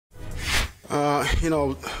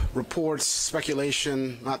Reports,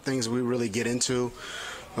 speculation, not things we really get into.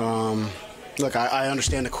 Look, I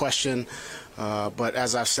understand the question, but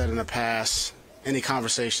as I've said in the past, any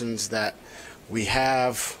conversations that we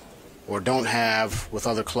have or don't have with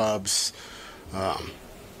other clubs are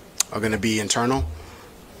going to be internal.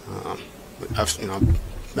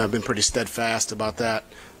 I've been pretty steadfast about that.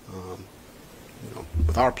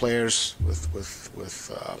 With our players,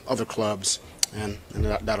 with other clubs, and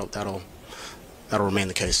that'll remain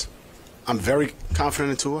the case. I'm very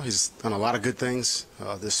confident in Tua. He's done a lot of good things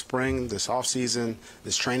this spring, this offseason,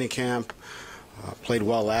 this training camp. Played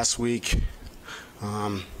well last week.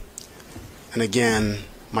 And again,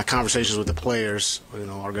 my conversations with the players,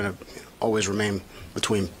 are going to always remain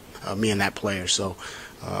between me and that player. So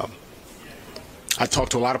I talk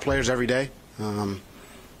to a lot of players every day.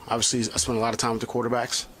 Obviously, I spend a lot of time with the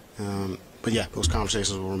quarterbacks. But yeah, those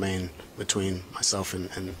conversations will remain between myself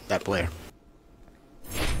and that player.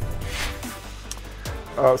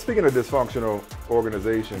 Speaking of dysfunctional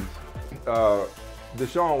organizations,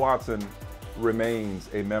 Deshaun Watson remains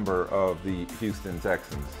a member of the Houston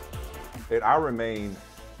Texans. And I remain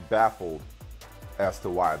baffled as to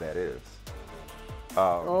why that is.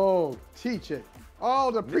 Teach it.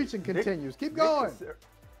 Oh, the preaching continues. Keep going.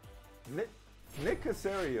 Nick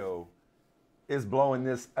Caserio is blowing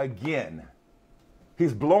this again.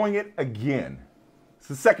 He's blowing it again. It's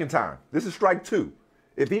the second time. This is strike two.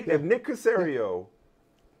 If Nick Caserio,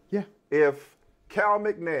 if Cal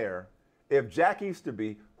McNair, if Jack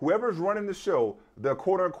Easterby, whoever's running the show, the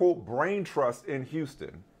quote-unquote brain trust in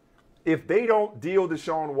Houston, if they don't deal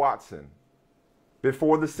Deshaun Watson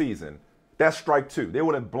before the season, that's strike two. They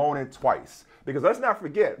would have blown it twice. Because let's not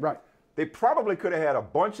forget, they probably could have had a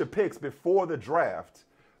bunch of picks before the draft,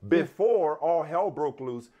 before all hell broke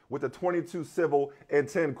loose with the 22 civil and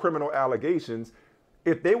 10 criminal allegations.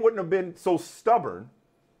 If they wouldn't have been so stubborn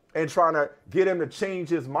and trying to get him to change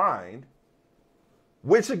his mind,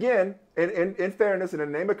 which again, in fairness, in the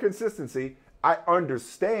name of consistency, I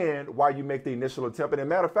understand why you make the initial attempt. And as a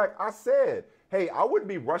matter of fact, I said, hey, I wouldn't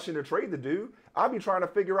be rushing to trade the dude. I'd be trying to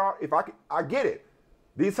figure out if I get it.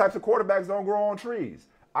 These types of quarterbacks don't grow on trees.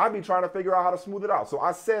 I'd be trying to figure out how to smooth it out. So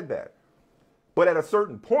I said that. But at a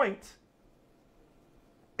certain point,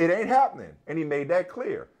 it ain't happening. And he made that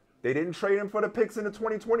clear. They didn't trade him for the picks in the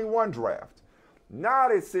 2021 draft. Now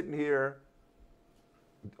they're sitting here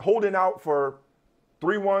holding out for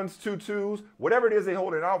 3-1s, 2-2s, whatever it is they're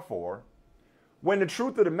holding out for. When the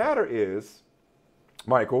truth of the matter is,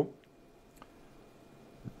 Michael,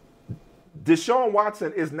 Deshaun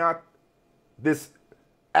Watson is not this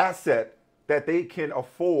asset that they can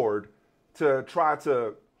afford to try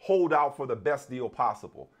to hold out for the best deal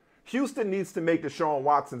possible. Houston needs to make Deshaun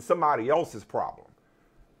Watson somebody else's problem.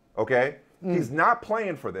 Okay? He's not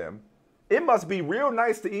playing for them. It must be real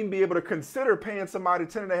nice to even be able to consider paying somebody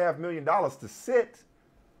 $10.5 million to sit.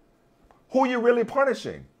 Who are you really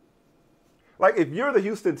punishing? Like, if you're the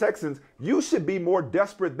Houston Texans, you should be more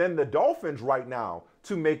desperate than the Dolphins right now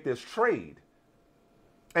to make this trade.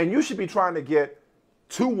 And you should be trying to get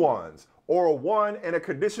 2 1s or a 1 and a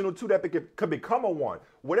conditional 2 that could become a 1.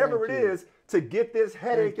 Whatever it is to get this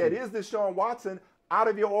headache that is Deshaun Watson out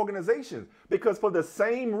of your organization. Because for the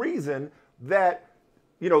same reason that,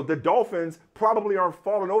 the Dolphins probably aren't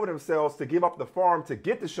falling over themselves to give up the farm to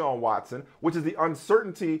get Deshaun Watson, which is the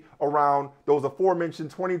uncertainty around those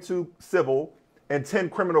aforementioned 22 civil and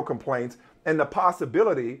 10 criminal complaints, and the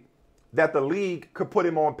possibility that the league could put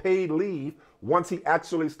him on paid leave once he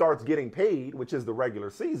actually starts getting paid, which is the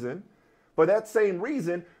regular season. For that same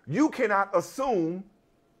reason, you cannot assume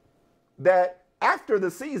that after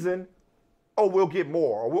the season, we'll get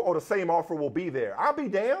more, or the same offer will be there. I'll be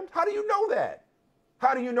damned. How do you know that?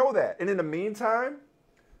 How do you know that? And in the meantime,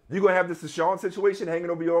 you're going to have this Deshaun situation hanging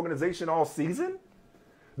over your organization all season?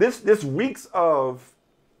 This reeks of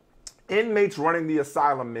inmates running the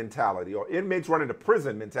asylum mentality, or inmates running the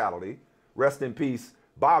prison mentality. Rest in peace,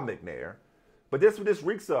 Bob McNair. But this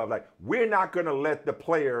reeks of, like, we're not going to let the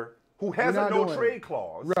player who has a no-trade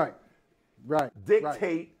clause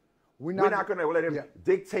dictate. We're not going to let him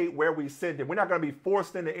dictate where we send him. We're not going to be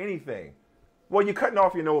forced into anything. Well, you're cutting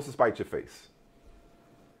off your nose to spite your face.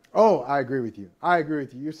 Oh, I agree with you.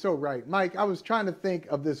 You're so right. Mike, I was trying to think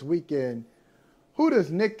of this weekend. Who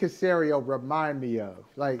does Nick Caserio remind me of?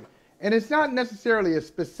 And it's not necessarily a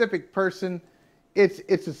specific person.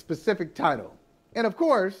 It's a specific title. And of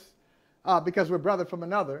course, because we're brother from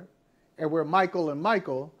another, and we're Michael and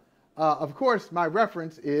Michael, of course, my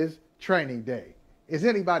reference is Training Day. Is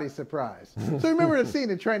anybody surprised? So remember the scene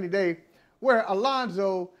in Training Day where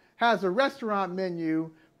Alonzo has a restaurant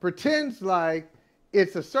menu, pretends like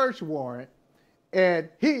it's a search warrant, And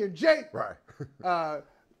he and Jake, Right.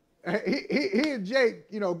 he and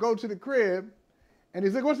Jake, go to the crib, and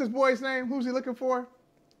he's like, "What's this boy's name? Who's he looking for?"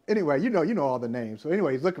 Anyway, you know all the names. So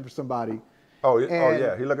anyway, he's looking for somebody. Oh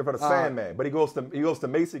yeah, he's looking for the Sandman, but he goes to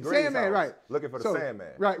Macy Gray's Sandman, house, right? looking for the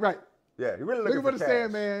Sandman. Right. Yeah, he really looking for the cash.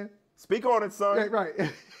 Sandman. Speak on it, son. Right.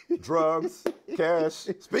 Drugs, cash.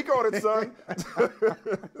 Speak on it, son.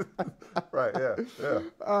 Right.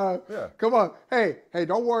 Yeah. Come on. Hey,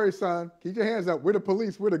 don't worry, son. Keep your hands up. We're the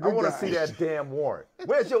police. We're the good guys. I want to see that damn warrant.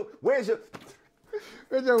 Where's your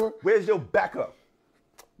backup?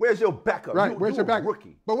 Where's your backup? Right. Where's your backup?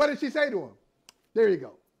 Rookie. But what did she say to him? There you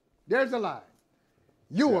go. There's a line.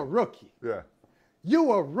 You a rookie. Yeah.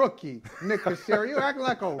 You a rookie, Nick Casario. You acting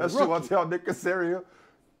like a That's rookie. what I tell Nick Casario.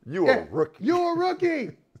 You a rookie. You a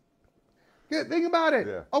rookie. Good. Think about it.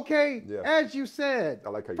 Yeah. Okay. Yeah. As you said, I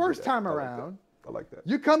like how you first do that. time around. I like that.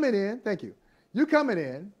 You coming in. Thank you. You coming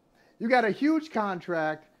in. You got a huge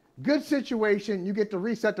contract. Good situation. You get to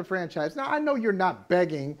reset the franchise. Now I know you're not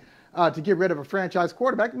begging to get rid of a franchise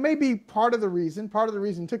quarterback. Maybe part of the reason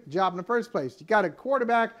you took the job in the first place. You got a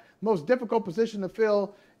quarterback, most difficult position to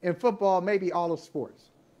fill in football, maybe all of sports.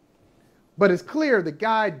 But it's clear the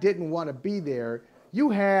guy didn't want to be there. You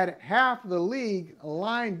had half the league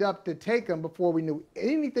lined up to take him before we knew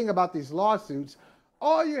anything about these lawsuits.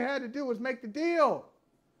 All you had to do was make the deal.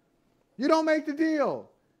 You don't make the deal.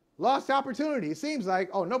 Lost opportunity. It seems like,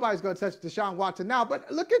 nobody's going to touch Deshaun Watson now. But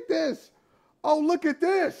look at this. Oh, look at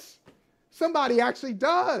this. Somebody actually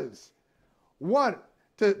does want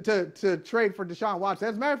to trade for Deshaun Watson.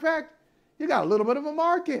 As a matter of fact, you got a little bit of a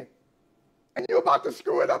market. And you're about to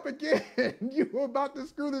screw it up again. You're about to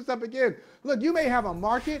screw this up again. Look, you may have a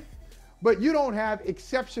market, but you don't have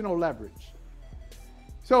exceptional leverage.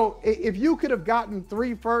 So if you could have gotten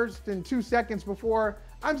 3 firsts and 2 seconds before,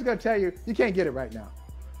 I'm just going to tell you, you can't get it right now.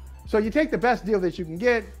 So you take the best deal that you can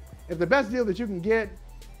get. If the best deal that you can get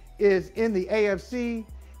is in the AFC,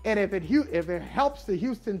 and if it helps the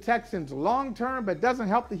Houston Texans long term, but doesn't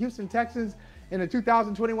help the Houston Texans in the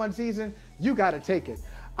 2021 season, you got to take it.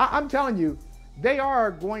 I'm telling you, they're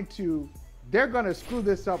going to screw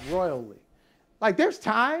this up royally. Like there's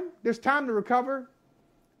time to recover,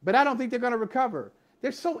 but I don't think they're going to recover.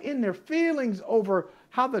 They're so in their feelings over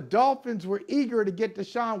how the Dolphins were eager to get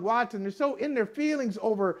Deshaun Watson. They're so in their feelings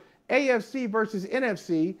over AFC versus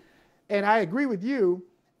NFC. And I agree with you.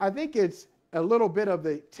 I think it's a little bit of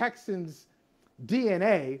the Texans'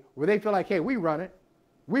 DNA where they feel like, hey, we run it.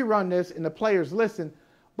 We run this, and the players listen.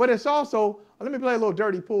 But it's also, let me play a little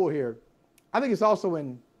dirty pool here. I think it's also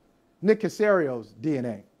in Nick Casario's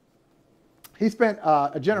DNA. He spent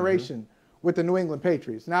a generation with the New England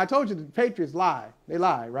Patriots. Now, I told you the Patriots lie. They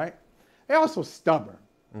lie, right? They're also stubborn.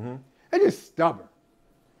 They're just stubborn.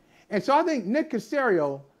 And so I think Nick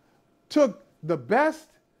Casario took the best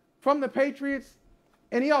from the Patriots,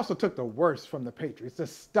 and he also took the worst from the Patriots, the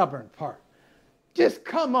stubborn part. Just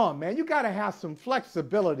come on, man. You got to have some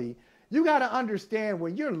flexibility. You got to understand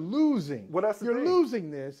when you're losing,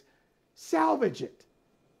 losing this, salvage it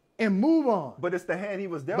and move on. But it's the hand he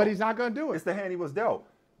was dealt. But he's not going to do it. It's the hand he was dealt.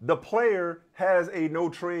 The player has a no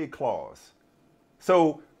trade clause.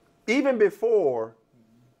 So even before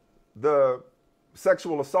the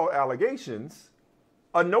sexual assault allegations,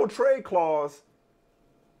 a no trade clause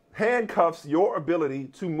handcuffs your ability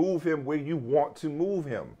to move him where you want to move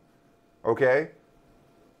him. Okay?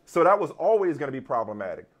 So that was always going to be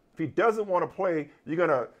problematic. If he doesn't want to play, you're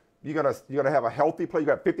gonna have a healthy play. You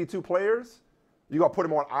got 52 players. You got to put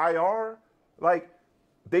him on IR. Like,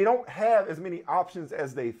 they don't have as many options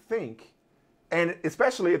as they think. And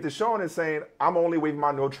especially if Deshaun is saying, I'm only waiving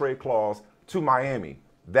my no trade clause to Miami.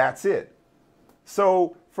 That's it.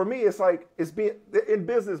 So for me, it's like, in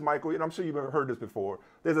business, Michael, and I'm sure you've heard this before,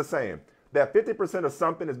 there's a saying that 50% of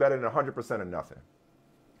something is better than 100% of nothing.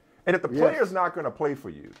 And if the player's not going to play for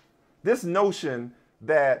you, this notion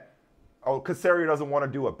that, Casario doesn't want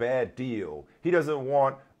to do a bad deal. He doesn't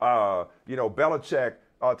want, Belichick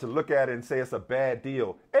to look at it and say it's a bad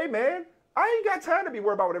deal. Hey, man, I ain't got time to be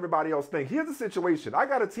worried about what everybody else thinks. Here's the situation. I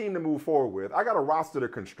got a team to move forward with. I got a roster to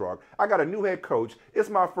construct. I got a new head coach. It's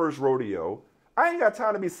my first rodeo. I ain't got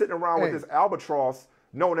time to be sitting around with this albatross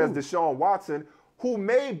known as Deshaun Watson, who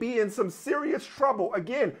may be in some serious trouble.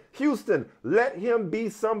 Again, Houston, let him be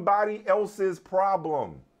somebody else's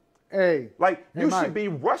problem. You should be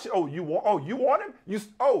rushing. You want him?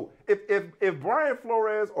 If Brian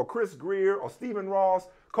Flores or Chris Greer or Stephen Ross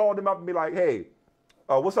called him up and be like, hey,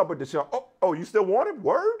 what's up with Deshaun? You still want him?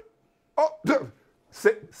 Word?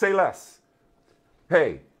 Say less.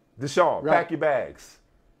 Hey, Deshaun, pack your bags.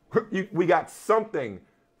 We got something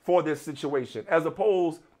for this situation, as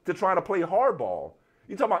opposed to trying to play hardball.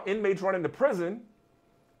 You talking about inmates running to prison?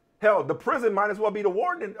 Hell, the prison might as well be the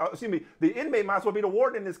warden. The inmate might as well be the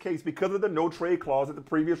warden in this case because of the no trade clause that the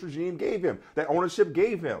previous regime gave him, that ownership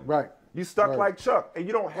gave him. Right. You stuck right. like Chuck, and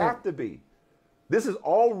you don't have to be. This is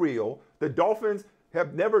all real. The Dolphins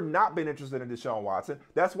have never not been interested in Deshaun Watson.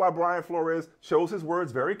 That's why Brian Flores chose his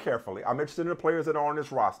words very carefully. I'm interested in the players that are on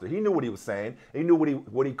this roster. He knew what he was saying. He knew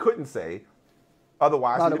what he couldn't say.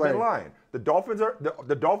 Otherwise, he'd have been lying. The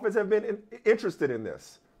Dolphins have been interested in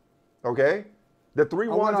this. Okay? The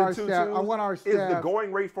 3-1s and 2-2s is the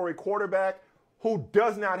going rate for a quarterback who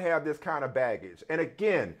does not have this kind of baggage. And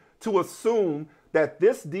again, to assume that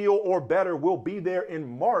this deal or better will be there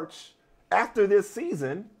in March after this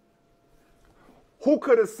season, who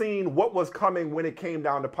could have seen what was coming when it came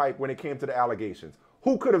down the pipe, when it came to the allegations?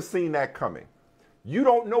 Who could have seen that coming? You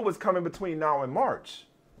don't know what's coming between now and March.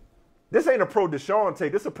 This ain't a pro Deshaun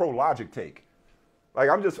take. This is a pro Logic take. Like,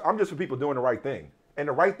 I'm just for people doing the right thing. And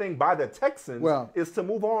the right thing by the Texans is to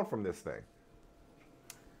move on from this thing.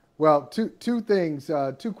 Well, two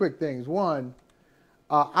quick things. One,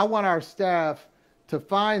 I want our staff to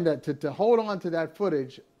find that, to hold on to that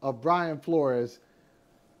footage of Brian Flores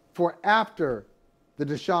for after the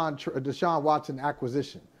Deshaun Watson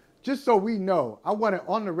acquisition. Just so we know, I want it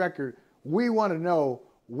on the record, we want to know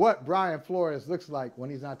what Brian Flores looks like when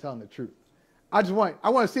he's not telling the truth. I want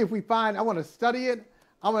to see if I want to study it.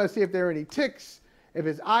 I want to see if there are any ticks, if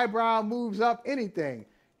his eyebrow moves up, anything.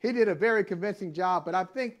 He did a very convincing job, but I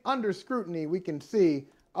think under scrutiny we can see,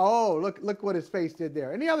 oh, look what his face did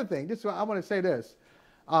there. And the other thing, I want to say this,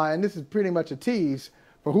 and this is pretty much a tease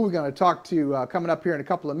for who we're going to talk to coming up here in a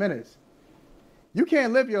couple of minutes. You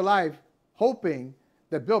can't live your life hoping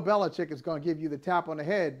that Bill Belichick is going to give you the tap on the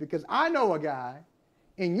head, because I know a guy,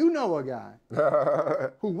 and you know a guy,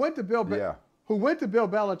 who went to Bill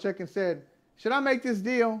Belichick and said, should I make this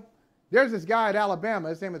deal? There's this guy at Alabama,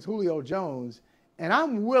 his name is Julio Jones, and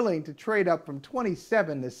I'm willing to trade up from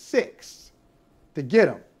 27 to 6 to get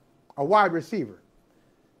him, a wide receiver.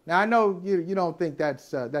 Now, I know you don't think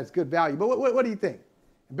that's good value, but what do you think?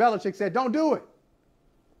 And Belichick said, don't do it.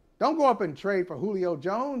 Don't go up and trade for Julio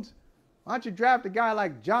Jones. Why don't you draft a guy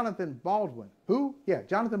like Jonathan Baldwin? Who? Yeah,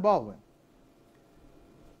 Jonathan Baldwin.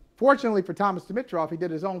 Fortunately for Thomas Dimitroff, he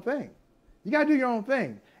did his own thing. You got to do your own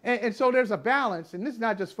thing. And so there's a balance, and this is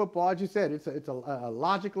not just football. As you said, it's a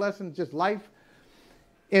logic lesson, just life.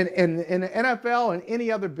 In the NFL and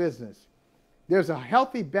any other business, there's a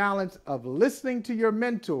healthy balance of listening to your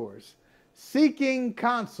mentors, seeking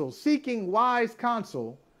counsel, seeking wise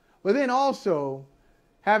counsel, but then also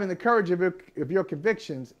having the courage of your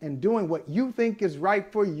convictions and doing what you think is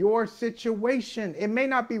right for your situation. It may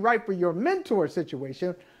not be right for your mentor's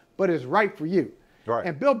situation, but it's right for you. Right.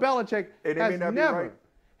 And Bill Belichick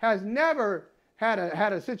has never had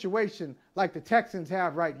a situation like the Texans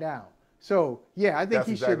have right now. So, yeah, I think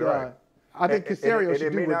he should. Right. I think Caserio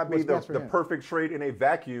should do what's best for him. It may not be the perfect trade in a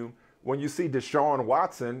vacuum. When you see Deshaun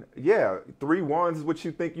Watson, 3-1s is what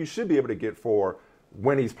you think you should be able to get for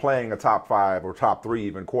when he's playing a top 5 or top 3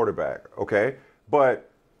 even quarterback, okay? But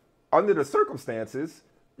under the circumstances,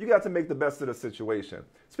 you got to make the best of the situation.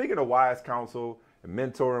 Speaking of wise counsel and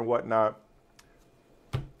mentor and whatnot,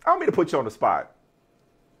 I don't mean to put you on the spot,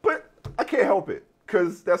 but I can't help it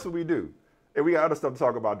because that's what we do. And we got other stuff to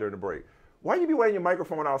talk about during the break. Why you be wearing your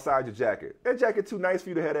microphone outside your jacket? That jacket too nice for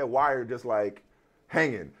you to have that wire just like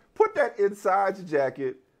hanging. Put that inside your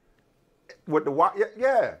jacket with the wire.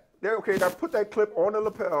 Yeah. Okay, now put that clip on the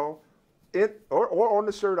lapel or on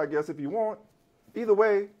the shirt, I guess, if you want. Either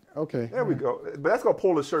way. Okay. There we go. But that's going to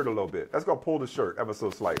pull the shirt a little bit. That's going to pull the shirt ever so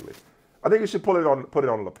slightly. I think you should put it on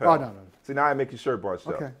the lapel. Oh, no. See, now I make your shirt bunched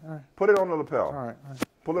up. Okay, all right. Put it on the lapel. All right.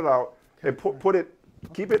 Pull it out and put it,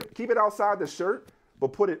 keep it outside the shirt,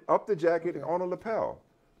 but put it up the jacket and on the lapel.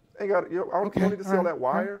 Ain't got, I don't need to see all that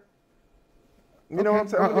wire. You know what I'm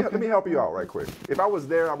saying? Let me help you out right quick. If I was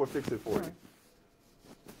there, I would fix it for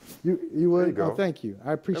you. You would? There you go. Oh, thank you.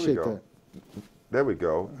 I appreciate that. There we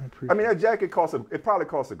go. I mean, that jacket probably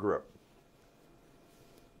costs a grip.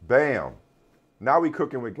 Bam. Now we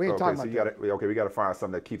cooking with. We ain't talking about we got to find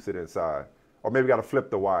something that keeps it inside, or maybe we got to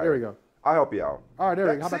flip the wire. There we go. I'll help you out. All right, there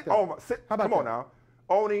we go. How about that? Come on now,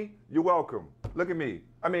 Oni, you're welcome. Look at me.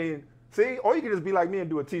 I mean, see, or you can just be like me and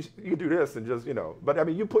do a t-shirt. You can do this and just But I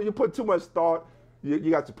mean, you put too much thought.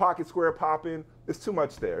 You got your pocket square popping. It's too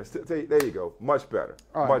much there. There you go. Much better.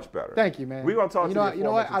 All right. Much better. Thank you, man. We're gonna talk to you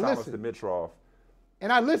know what? I Thomas listened. Dimitroff.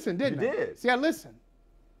 And I listened, didn't I? You did. See, I listened.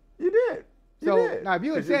 You did. Now, if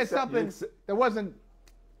you had said something that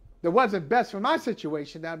wasn't best for my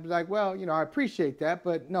situation, I'd be like, well, I appreciate that,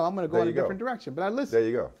 but no, I'm going to go in a different direction. But I listened. There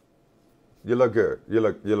you go. You look good. You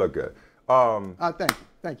look good.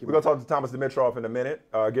 Thank you. We're gonna talk to Thomas Dimitroff in a minute.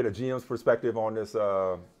 Get a GM's perspective on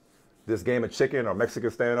this game of chicken or Mexican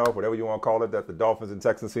standoff, whatever you want to call it, that the Dolphins and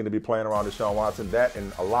Texans seem to be playing around Deshaun Watson. That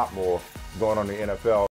and a lot more going on in the NFL.